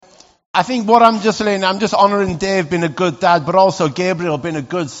I think what I'm just honouring Dave being a good dad, but also Gabriel being a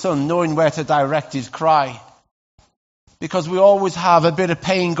good son, knowing where to direct his cry. Because we always have a bit of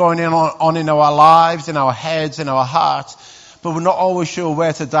pain going on in our lives, in our heads, in our hearts, but we're not always sure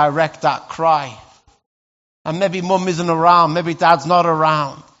where to direct that cry. And maybe mum isn't around, maybe dad's not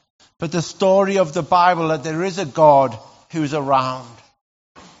around. But the story of the Bible, that there is a God who's around.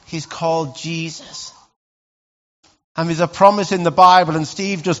 He's called Jesus. And there's a promise in the Bible, and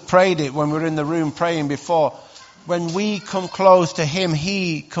Steve just prayed it when we were in the room praying before. When we come close to him,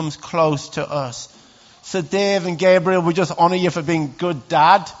 he comes close to us. So Dave and Gabriel, we just honour you for being a good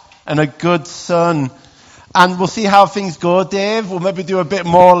dad and a good son. And we'll see how things go, Dave. We'll maybe do a bit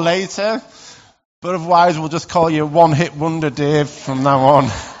more later. But otherwise, we'll just call you One-Hit Wonder Dave from now on.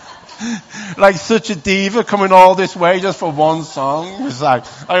 Like such a diva coming all this way just for one song. It's like,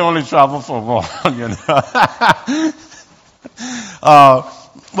 I only travel for one, you know.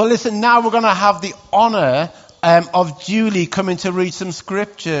 Well, listen, now we're going to have the honour of Julie coming to read some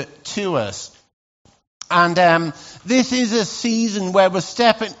scripture to us. And this is a season where we're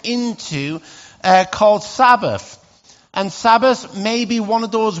stepping into called Sabbath. And Sabbath may be one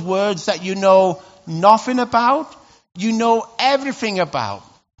of those words that you know nothing about, you know everything about.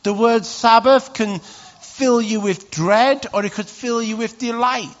 The word Sabbath can fill you with dread, or it could fill you with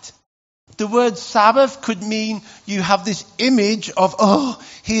delight. The word Sabbath could mean you have this image of, oh,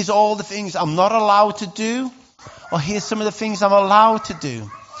 here's all the things I'm not allowed to do, or here's some of the things I'm allowed to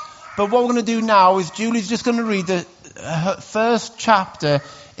do. But what we're going to do now is Julie's just going to read the first chapter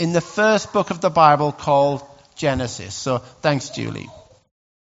in the first book of the Bible called Genesis. So thanks, Julie.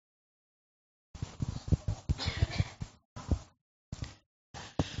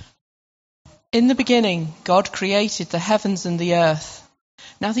 In the beginning, God created the heavens and the earth.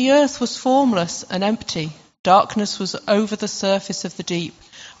 Now the earth was formless and empty. Darkness was over the surface of the deep,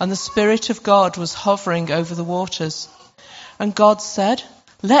 and the Spirit of God was hovering over the waters. And God said,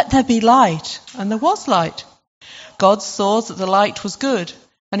 "Let there be light," and there was light. God saw that the light was good,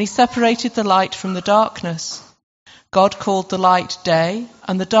 and he separated the light from the darkness. God called the light day,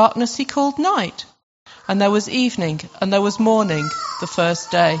 and the darkness he called night. And there was evening, and there was morning, the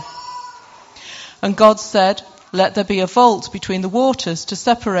first day. And God said, "Let there be a vault between the waters to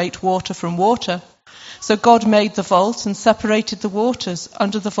separate water from water." So God made the vault and separated the waters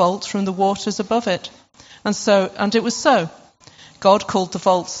under the vault from the waters above it. And it was so. God called the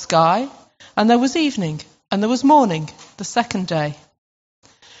vault sky, and there was evening, and there was morning, the second day.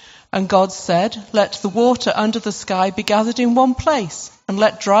 And God said, "Let the water under the sky be gathered in one place, and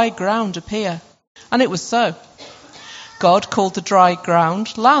let dry ground appear." And it was so. God called the dry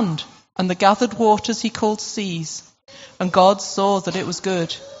ground land, and the gathered waters he called seas. And God saw that it was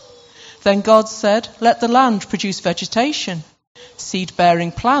good. Then God said, "Let the land produce vegetation,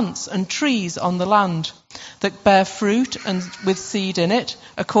 seed-bearing plants and trees on the land, that bear fruit and with seed in it,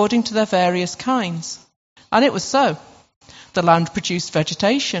 according to their various kinds." And it was so. The land produced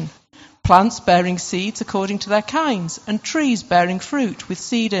vegetation, plants bearing seeds according to their kinds, and trees bearing fruit with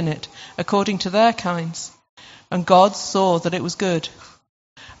seed in it, according to their kinds. And God saw that it was good.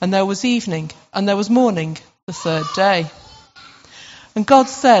 And there was evening, and there was morning, the third day. And God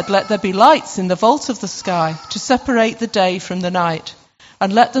said, "Let there be lights in the vault of the sky, to separate the day from the night,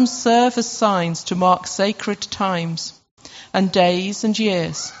 and let them serve as signs to mark sacred times, and days and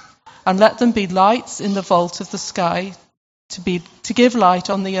years. And let them be lights in the vault of the sky, to give light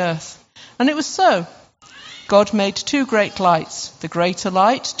on the earth." And it was so. God made two great lights, the greater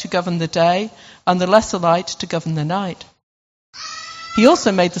light to govern the day, and the lesser light to govern the night. He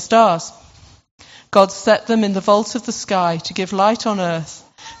also made the stars. God set them in the vault of the sky to give light on earth,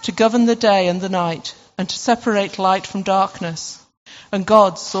 to govern the day and the night, and to separate light from darkness. And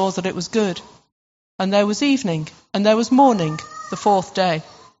God saw that it was good. And there was evening, and there was morning, the fourth day.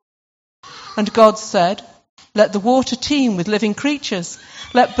 And God said, "Let the water teem with living creatures.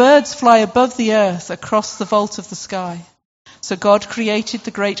 Let birds fly above the earth across the vault of the sky." So God created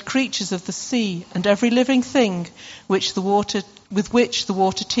the great creatures of the sea and every living thing with which the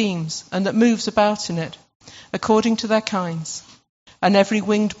water teems and that moves about in it, according to their kinds, and every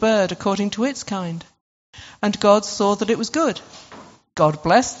winged bird according to its kind. And God saw that it was good. God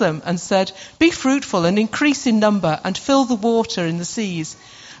blessed them and said, "Be fruitful and increase in number, and fill the water in the seas,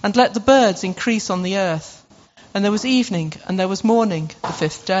 and let the birds increase on the earth." And there was evening, and there was morning, the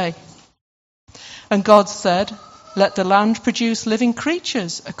fifth day. And God said, "Let the land produce living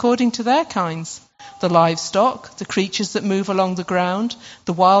creatures according to their kinds, the livestock, the creatures that move along the ground,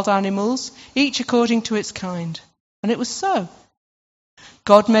 the wild animals, each according to its kind." And it was so.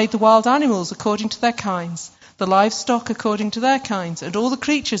 God made the wild animals according to their kinds, the livestock according to their kinds, and all the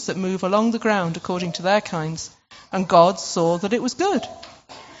creatures that move along the ground according to their kinds. And God saw that it was good.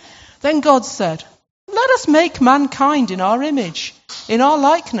 Then God said, "Let us make mankind in our image, in our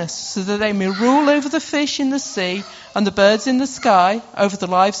likeness, so that they may rule over the fish in the sea and the birds in the sky, over the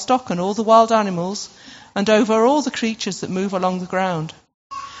livestock and all the wild animals, and over all the creatures that move along the ground."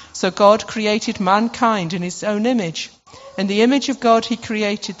 So God created mankind in his own image. In the image of God he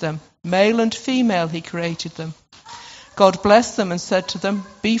created them. Male and female he created them. God blessed them and said to them,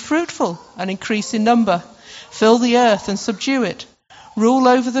 "Be fruitful and increase in number. Fill the earth and subdue it. Rule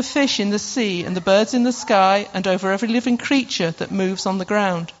over the fish in the sea and the birds in the sky, and over every living creature that moves on the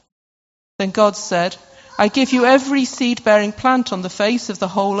ground." Then God said, "I give you every seed-bearing plant on the face of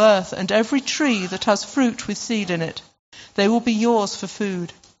the whole earth, and every tree that has fruit with seed in it. They will be yours for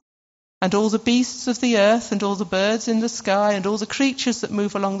food. And all the beasts of the earth, and all the birds in the sky, and all the creatures that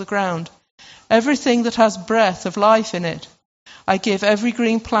move along the ground, everything that has breath of life in it, I give every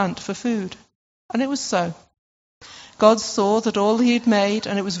green plant for food." And it was so. God saw that all he had made,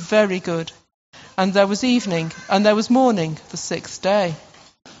 and it was very good. And there was evening, and there was morning, the sixth day.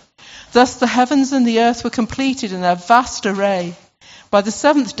 Thus the heavens and the earth were completed in their vast array. By the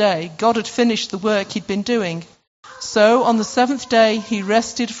seventh day, God had finished the work he'd been doing. So on the seventh day he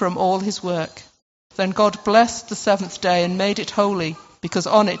rested from all his work. Then God blessed the seventh day and made it holy, because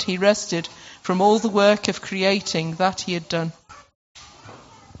on it he rested from all the work of creating that he had done.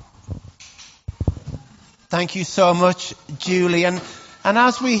 Thank you so much, Julie. And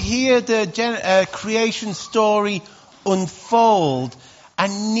as we hear the creation story unfold, I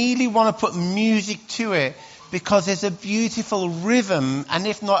nearly want to put music to it, because there's a beautiful rhythm, and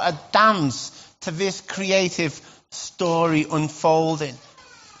if not a dance, to this creative story unfolding.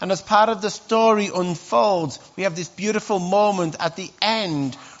 And as part of the story unfolds, we have this beautiful moment at the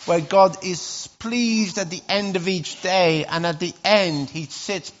end where God is pleased at the end of each day, and at the end he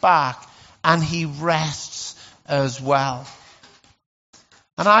sits back and he rests as well.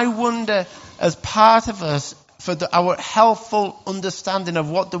 And I wonder, as part of us, for our helpful understanding of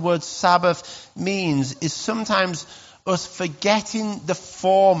what the word Sabbath means, is sometimes us forgetting the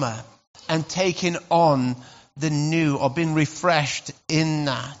former and taking on the new, or being refreshed in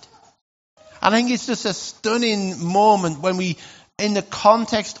that. I think it's just a stunning moment when we, in the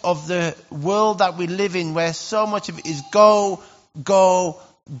context of the world that we live in, where so much of it is go, go,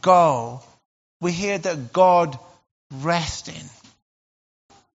 go, we hear that God resting.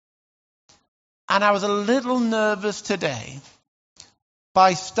 And I was a little nervous today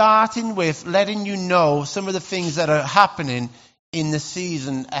by starting with letting you know some of the things that are happening in the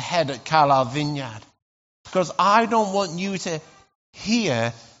season ahead at Carlisle Vineyard. Because I don't want you to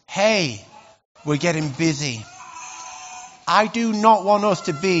hear, hey, we're getting busy. I do not want us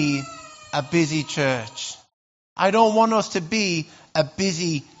to be a busy church. I don't want us to be a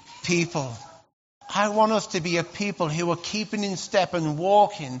busy people. I want us to be a people who are keeping in step and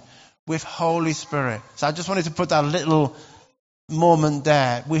walking with Holy Spirit. So I just wanted to put that little moment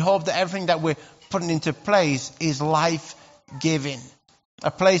there. We hope that everything that we're putting into place is life-giving. A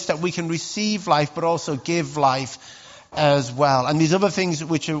place that we can receive life, but also give life as well. And these other things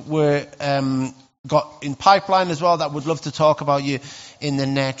which were got in pipeline as well, that would love to talk about you in the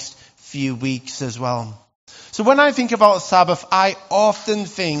next few weeks as well. So when I think about Sabbath, I often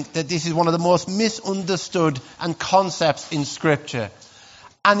think that this is one of the most misunderstood and concepts in Scripture.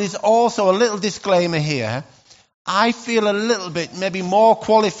 And there's also a little disclaimer here. I feel a little bit maybe more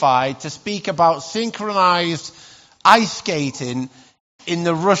qualified to speak about synchronized ice skating in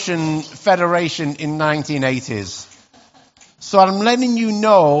the Russian Federation in 1980s. So I'm letting you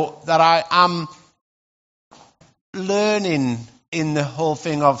know that I am learning in the whole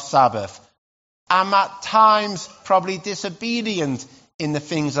thing of Sabbath. I'm at times probably disobedient in the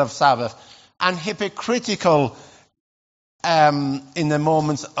things of Sabbath, and hypocritical in the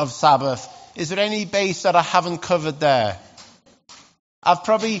moments of Sabbath. Is there any base that I haven't covered there? I've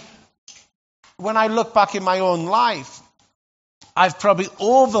probably, when I look back in my own life, I've probably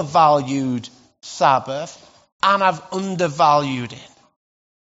overvalued Sabbath and I've undervalued it.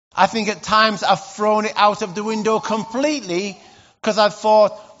 I think at times I've thrown it out of the window completely because I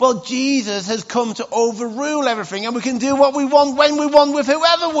thought, well, Jesus has come to overrule everything and we can do what we want, when we want, with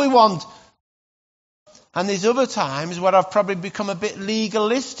whoever we want. And there's other times where I've probably become a bit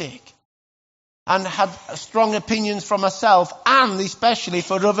legalistic and had strong opinions for myself and especially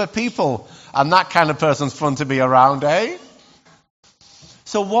for other people. And that kind of person's fun to be around, eh?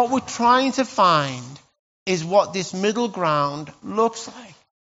 So what we're trying to find is what this middle ground looks like.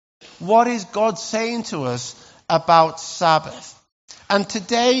 What is God saying to us about Sabbath? And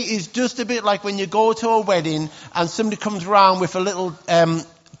today is just a bit like when you go to a wedding and somebody comes around with a little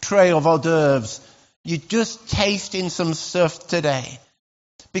tray of hors d'oeuvres. You're just tasting some stuff today.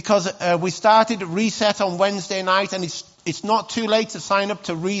 Because we started Reset on Wednesday night, and it's not too late to sign up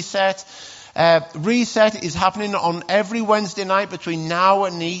to Reset. Reset is happening on every Wednesday night between now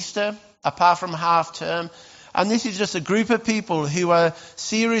and Easter, apart from half term. And this is just a group of people who are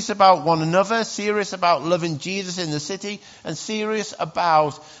serious about one another, serious about loving Jesus in the city, and serious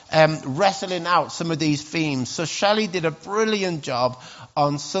about wrestling out some of these themes. So Shelley did a brilliant job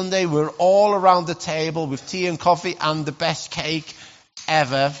on Sunday. We're all around the table with tea and coffee and the best cake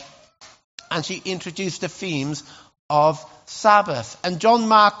ever. And she introduced the themes of Sabbath. And John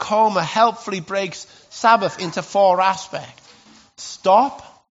Mark Comer helpfully breaks Sabbath into 4 aspects. Stop,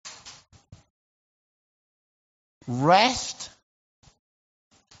 rest,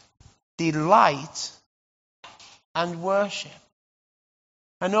 delight, and worship.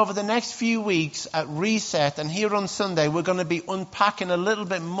 And over the next few weeks at Reset and here on Sunday, we're going to be unpacking a little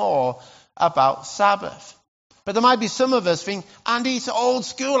bit more about Sabbath. But there might be some of us thinking, Andy, it's old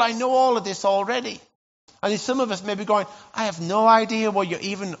school, I know all of this already. And there's some of us maybe going, I have no idea what you're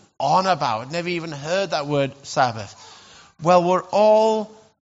even on about. Never even heard that word Sabbath. Well, we're all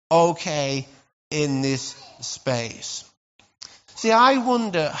okay in this space. See, I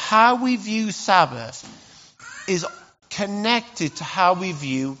wonder how we view Sabbath is connected to how we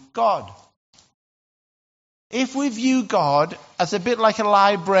view God. If we view God as a bit like a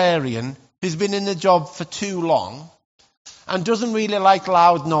librarian who's been in the job for too long and doesn't really like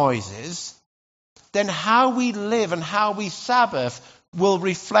loud noises, then how we live and how we Sabbath will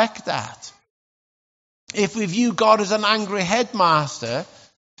reflect that. If we view God as an angry headmaster,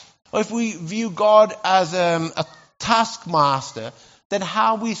 or if we view God as a taskmaster, then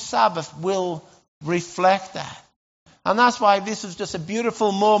how we Sabbath will reflect that. And that's why this is just a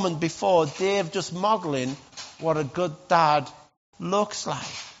beautiful moment before Dave just modeling what a good dad looks like.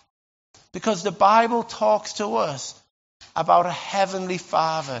 Because the Bible talks to us about a heavenly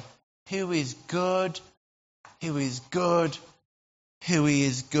Father who is good, who is good, who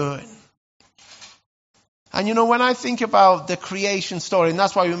is good. And you know, when I think about the creation story, and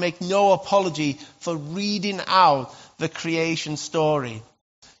that's why we make no apology for reading out the creation story.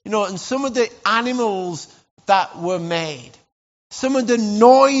 You know, and some of the animals that were made, some of the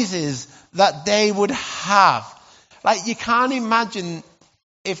noises that they would have. Like, you can't imagine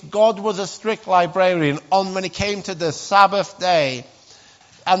if God was a strict librarian on when it came to the Sabbath day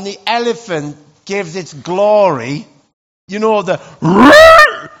and the elephant gives its glory, you know, the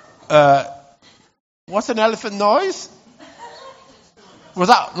what's an elephant noise? Was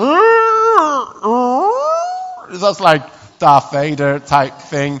that that's like Darth Vader type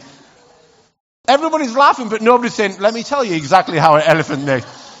thing. Everybody's laughing, but nobody's saying, let me tell you exactly how an elephant makes.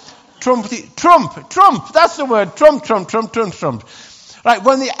 Trump, that's the word. Trump. Right,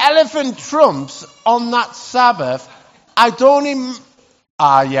 when the elephant trumps on that Sabbath, I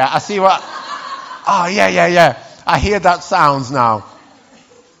see what, I hear that sounds now.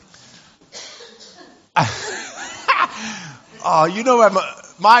 Oh, you know where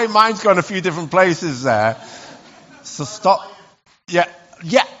my mind's gone a few different places there. So stop. Yeah,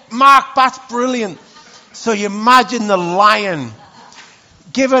 Mark, that's brilliant. So you imagine the lion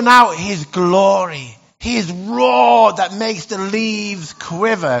giving out his glory, his roar that makes the leaves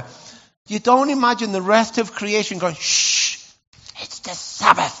quiver. You don't imagine the rest of creation going, shh, it's the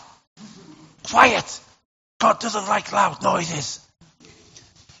Sabbath. Quiet. God doesn't like loud noises.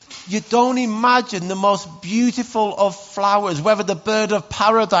 You don't imagine the most beautiful of flowers, whether the bird of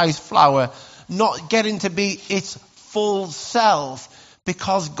paradise flower, not getting to be its full self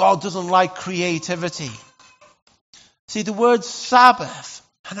because God doesn't like creativity. See, the word Sabbath,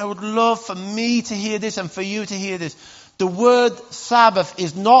 and I would love for me to hear this and for you to hear this. The word Sabbath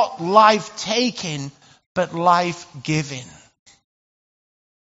is not life-taking, but life-giving.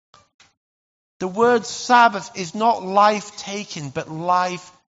 The word Sabbath is not life-taking, but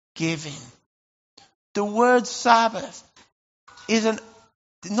life-giving. The word Sabbath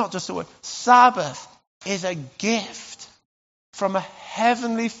not just a word. Sabbath is a gift from a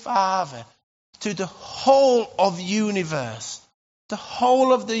heavenly Father to the whole of the universe. The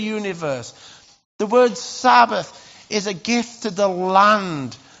whole of the universe. The word Sabbath is a gift to the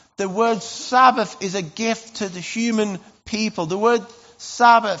land. The word Sabbath is a gift to the human people. The word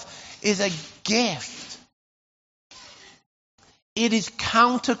Sabbath is a gift. It is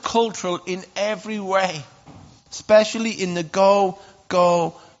countercultural in every way, especially in the go.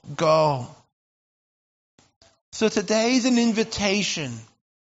 So today is an invitation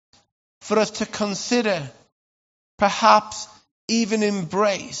for us to consider, perhaps even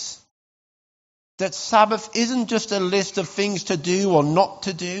embrace that Sabbath isn't just a list of things to do or not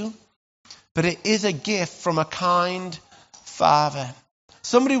to do, but it is a gift from a kind Father.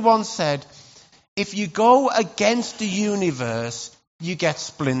 Somebody once said, if you go against the universe, you get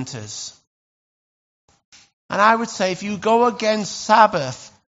splinters. And I would say if you go against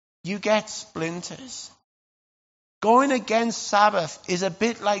Sabbath, you get splinters. Going against Sabbath is a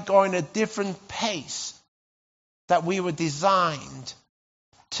bit like going a different pace that we were designed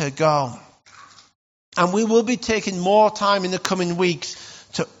to go. And we will be taking more time in the coming weeks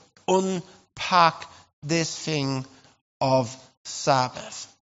to unpack this thing of Sabbath.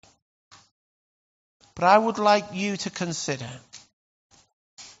 But I would like you to consider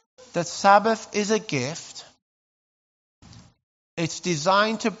that Sabbath is a gift. It's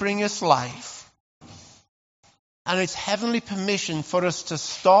designed to bring us life. And it's heavenly permission for us to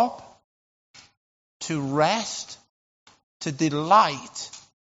stop, to rest, to delight,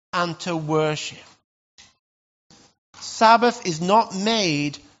 and to worship. Sabbath is not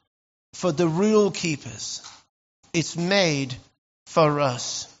made for the rule keepers. It's made for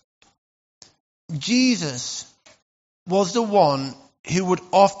us. Jesus was the one who would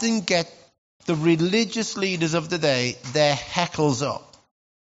often get the religious leaders of the day their heckles up.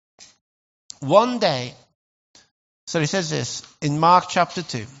 One day, so he says this in Mark chapter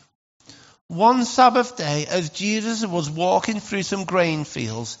 2. One Sabbath day, as Jesus was walking through some grain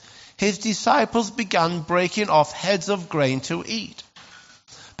fields, his disciples began breaking off heads of grain to eat.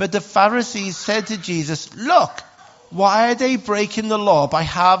 But the Pharisees said to Jesus, "Look, why are they breaking the law by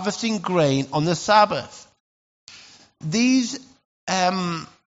harvesting grain on the Sabbath?" These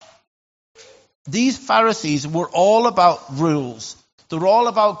Pharisees were all about rules. They were all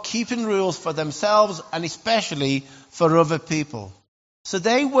about keeping rules for themselves and especially for other people. So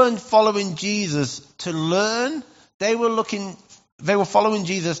they weren't following Jesus to learn. They were following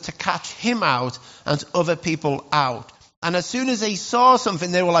Jesus to catch him out and other people out. And as soon as they saw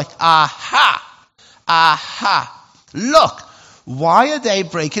something, they were like, aha, look, why are they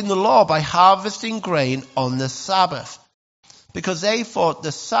breaking the law by harvesting grain on the Sabbath? Because they thought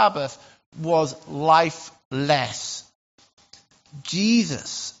the Sabbath was lifeless.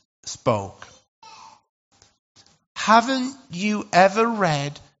 Jesus spoke. Haven't you ever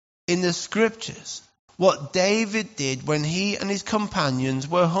read in the scriptures what David did when he and his companions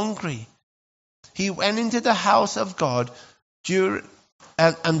were hungry? He went into the house of God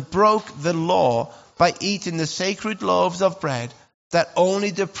and broke the law by eating the sacred loaves of bread that only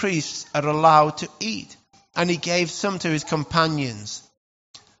the priests are allowed to eat. And he gave some to his companions.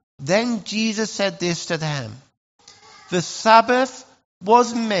 Then Jesus said this to them: the Sabbath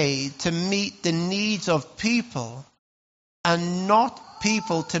was made to meet the needs of people and not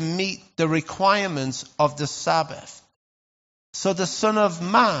people to meet the requirements of the Sabbath. So the Son of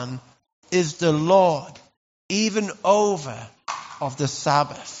Man is the Lord, even over of the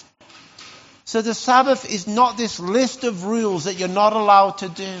Sabbath. So the Sabbath is not this list of rules that you're not allowed to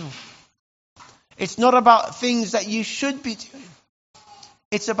do. It's not about things that you should be doing.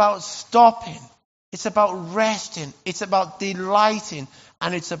 It's about stopping. It's about resting. It's about delighting.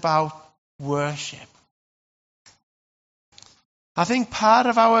 And it's about worship. I think part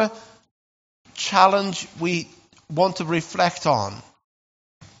of our challenge we want to reflect on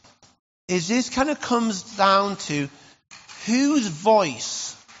is this kind of comes down to whose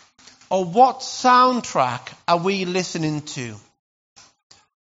voice or what soundtrack are we listening to?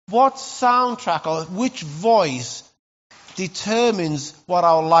 What soundtrack or which voice determines what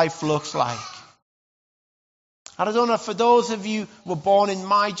our life looks like? I don't know, for those of you who were born in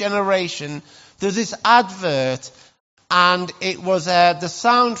my generation, there's this advert, and it was the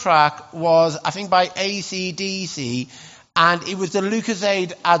soundtrack was, I think, by AC/DC, and it was the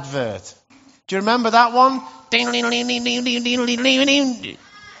Lucozade advert. Do you remember that one?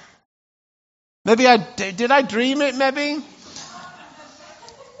 Maybe did I dream it? Maybe.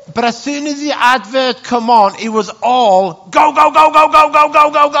 But as soon as the advert come on, it was all go, go, go, go, go, go,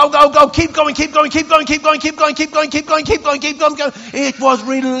 go, go, go, go, go, keep going, keep going, keep going, keep going, keep going, keep going, keep going, keep going, keep going, keep going. It was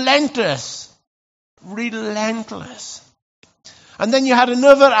relentless. Relentless. And then you had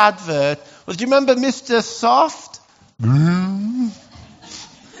another advert. Do you remember Mr. Soft?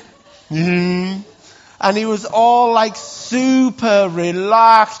 And he was all like super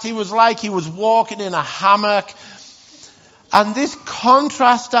relaxed. He was like he was walking in a hammock. And this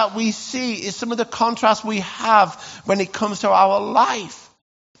contrast that we see is some of the contrast we have when it comes to our life.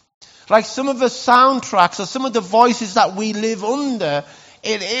 Like some of the soundtracks or some of the voices that we live under,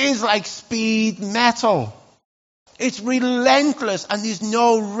 it is like speed metal. It's relentless, and there's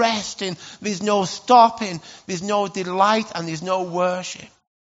no resting, there's no stopping, there's no delight, and there's no worship.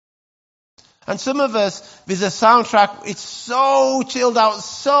 And some of us, there's a soundtrack, it's so chilled out,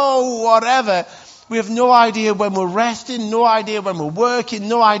 so whatever. We have no idea when we're resting, no idea when we're working,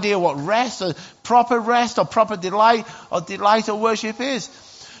 no idea what rest or proper delight or worship is.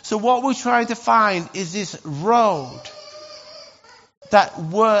 So what we're trying to find is this road that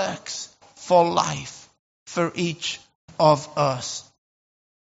works for life for each of us.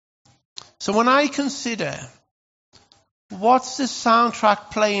 So when I consider what's the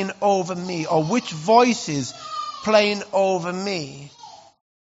soundtrack playing over me, or which voices playing over me,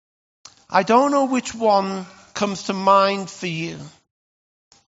 I don't know which one comes to mind for you.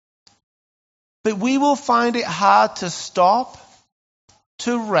 But we will find it hard to stop,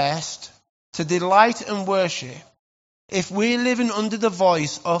 to rest, to delight and worship if we're living under the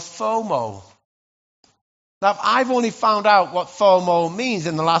voice of FOMO. Now, I've only found out what FOMO means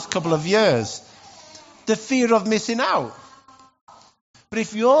in the last couple of years. The fear of missing out. But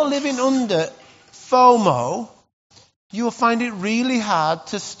if you're living under FOMO, you'll find it really hard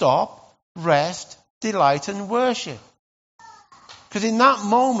to stop, rest, delight and worship. Because in that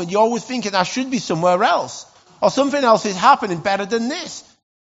moment, you're always thinking, I should be somewhere else. Or something else is happening better than this.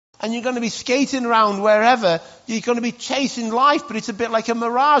 And you're going to be skating around wherever. You're going to be chasing life, but it's a bit like a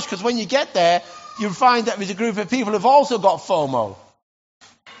mirage. Because when you get there, you'll find that there's a group of people who've also got FOMO.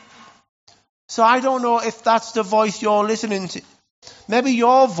 So I don't know if that's the voice you're listening to. Maybe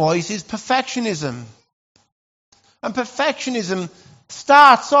your voice is perfectionism. And perfectionism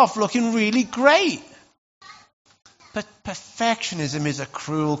starts off looking really great. But perfectionism is a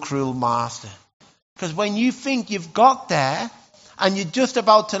cruel, cruel master. Because when you think you've got there, and you're just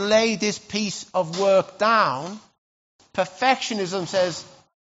about to lay this piece of work down, perfectionism says,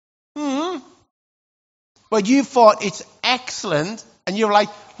 Well, you thought it's excellent, and you're like,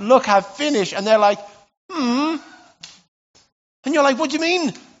 look, I've finished. And they're like, And you're like, what do you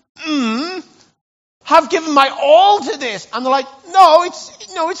mean? I've given my all to this. And they're like, no,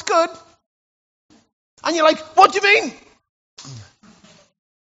 it's good. And you're like, what do you mean?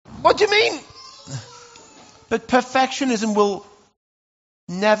 What do you mean? But perfectionism will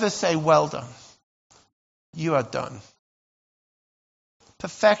never say, well done. You are done.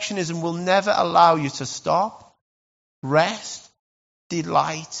 Perfectionism will never allow you to stop, rest,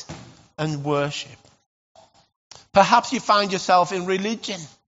 delight, and worship. Perhaps you find yourself in religion.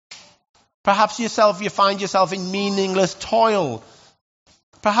 Perhaps you find yourself in meaningless toil.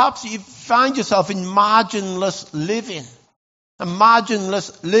 Perhaps you find yourself in marginless living. And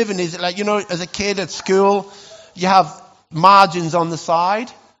marginless living is like, as a kid at school, you have margins on the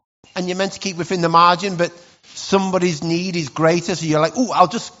side, and you're meant to keep within the margin, but somebody's need is greater, so you're like, I'll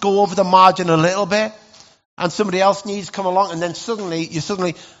just go over the margin a little bit, and somebody else needs to come along, and then suddenly,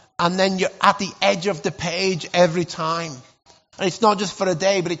 and then you're at the edge of the page every time. And it's not just for a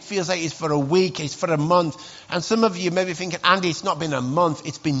day, but it feels like it's for a week, it's for a month. And some of you may be thinking, Andy, it's not been a month,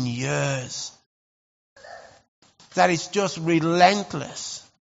 it's been years. That is just relentless.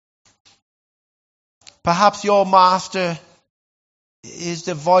 Perhaps your master is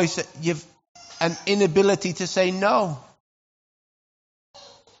the voice that you've an inability to say no.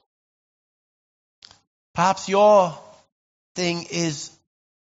 Perhaps your thing is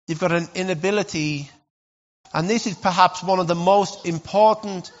you've got an inability, and this is perhaps one of the most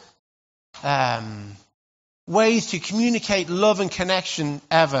important ways to communicate love and connection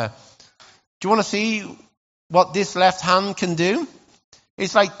ever. Do you want to see what this left hand can do?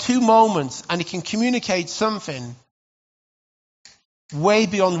 It's like 2 moments, and it can communicate something way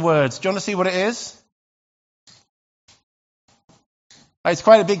beyond words. Do you want to see what it is? It's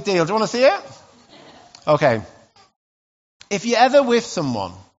quite a big deal. Do you want to see it? Okay. If you're ever with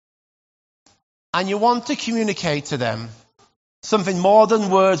someone and you want to communicate to them something more than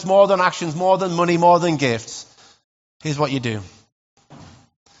words, more than actions, more than money, more than gifts, here's what you do.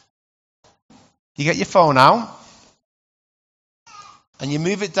 You get your phone out and you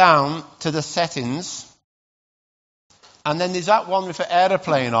move it down to the settings, and then there's that one with the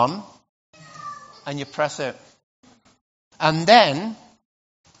aeroplane on, and you press it. And then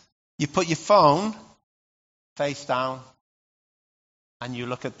you put your phone face down and you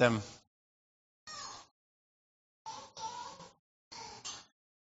look at them.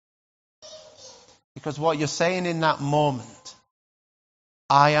 Because what you're saying in that moment,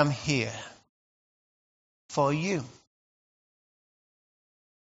 I am here for you.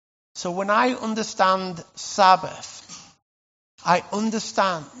 So when I understand Sabbath, I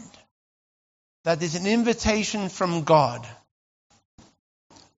understand that there's an invitation from God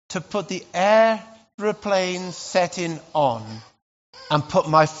to put the air aeroplane setting on and put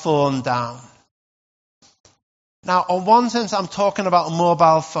my phone down. Now, on one sense, I'm talking about a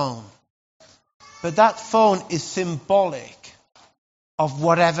mobile phone. But that phone is symbolic of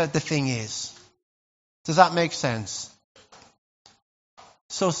whatever the thing is. Does that make sense?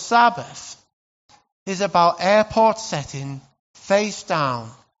 So Sabbath is about airport setting, face down,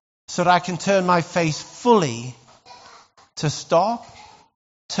 so that I can turn my face fully to stop,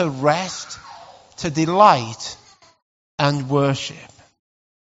 to rest, to delight, and worship.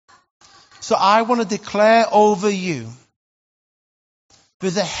 So I want to declare over you,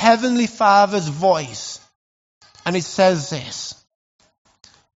 with the Heavenly Father's voice, and it says this: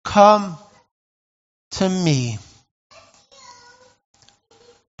 come to me.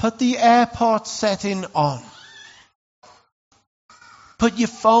 Put the airport setting on. Put your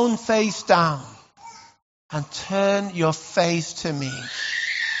phone face down and turn your face to me.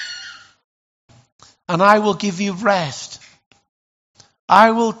 And I will give you rest.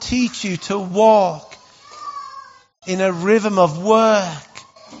 I will teach you to walk in a rhythm of work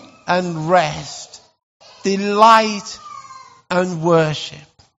and rest, delight and worship.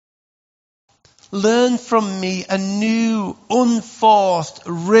 Learn from me a new, unforced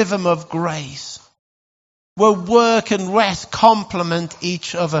rhythm of grace, where work and rest complement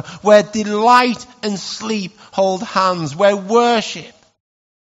each other, where delight and sleep hold hands, where worship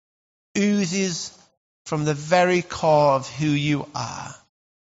oozes from the very core of who you are.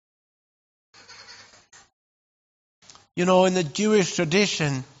 You know, in the Jewish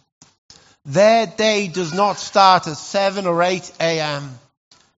tradition, their day does not start at 7 or 8 a.m.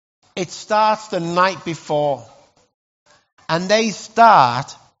 It starts the night before. And they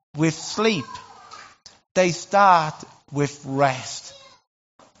start with sleep. They start with rest.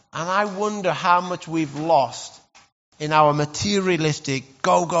 And I wonder how much we've lost in our materialistic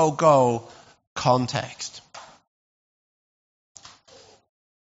go, go, go context.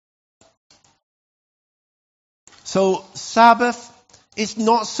 So Sabbath is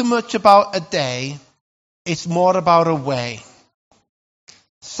not so much about a day, it's more about a way.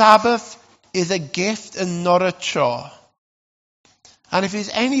 Sabbath is a gift and not a chore. And if there's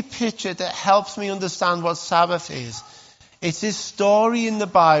any picture that helps me understand what Sabbath is, it's this story in the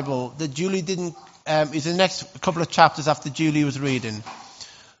Bible that Julie didn't, is the next couple of chapters after Julie was reading,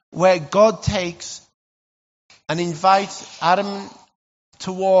 where God takes and invites Adam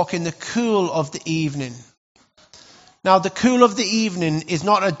to walk in the cool of the evening. Now, the cool of the evening is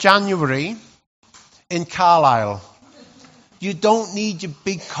not a January in Carlisle. You don't need your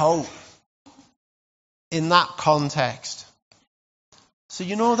big coat in that context. So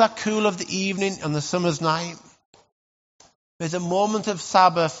you know that cool of the evening on the summer's night? There's a moment of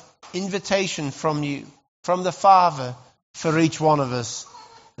Sabbath invitation from you, from the Father, for each one of us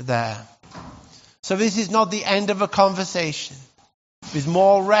there. So this is not the end of a conversation. There's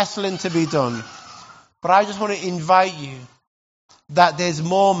more wrestling to be done. But I just want to invite you that there's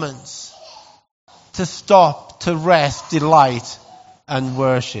moments to stop, to rest, delight, and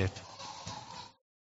worship.